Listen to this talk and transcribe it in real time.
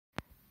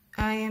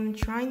I am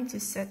trying to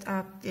set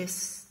up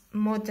this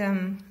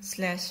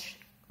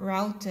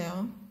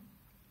modem/router,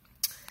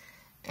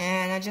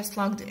 and I just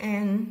logged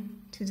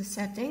in to the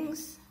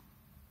settings.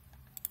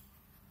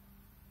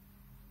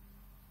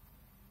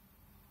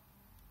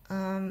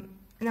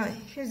 No,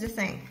 here's the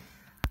thing.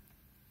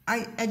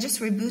 I just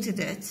rebooted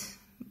it,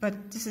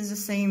 but this is the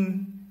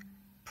same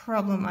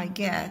problem I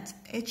get.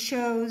 It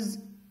shows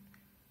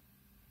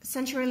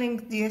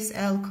CenturyLink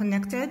DSL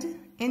connected,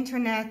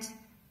 internet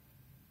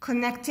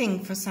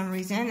connecting for some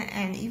reason,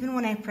 and even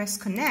when I press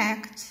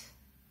connect,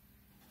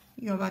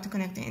 you're about to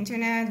connect the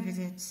internet,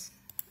 visits,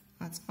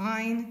 that's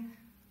fine.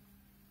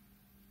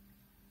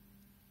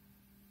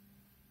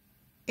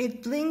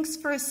 It blinks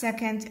for a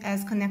second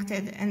as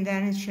connected, and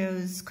then it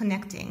shows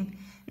connecting.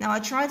 Now I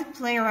tried to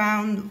play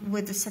around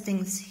with the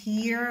settings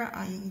here.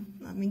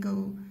 Let me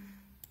go,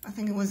 I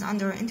think it was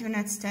under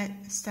internet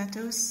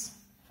status.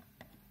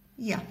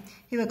 Yeah,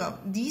 here we go.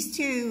 These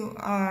two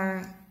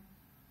are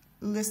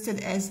listed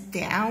as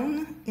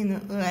down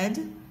in red.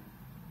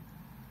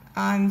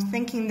 I'm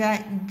thinking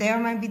that there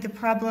might be the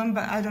problem,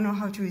 but I don't know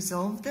how to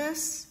resolve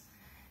this.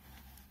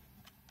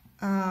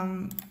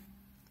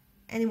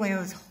 Anyway, I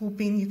was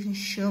hoping you can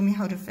show me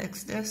how to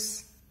fix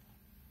this,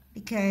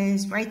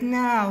 because right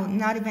now,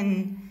 not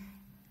even,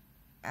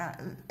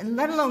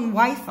 let alone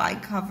Wi-Fi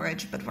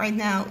coverage, but right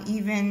now,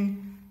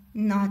 even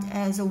not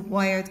as a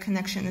wired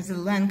connection, as a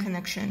LAN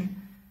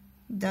connection,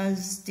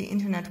 does the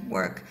internet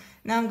work.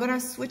 Now I'm gonna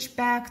switch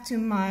back to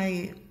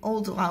my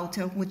old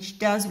router, which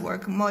does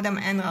work, modem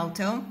and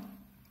router,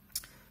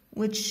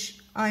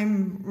 which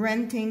I'm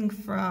renting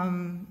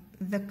from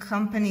the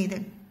company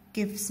that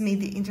gives me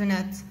the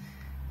internet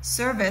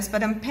service,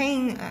 but I'm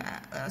paying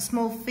a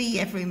small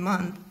fee every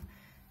month.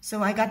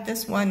 So I got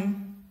this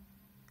one.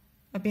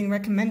 I've been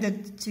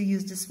recommended to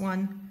use this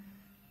one.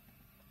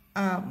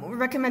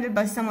 Recommended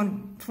by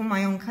someone from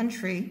my own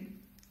country.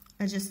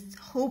 I'm just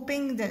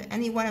hoping that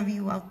any one of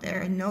you out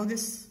there know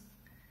this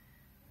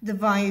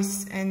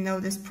device and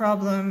know this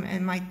problem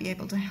and might be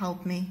able to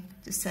help me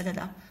to set it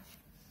up.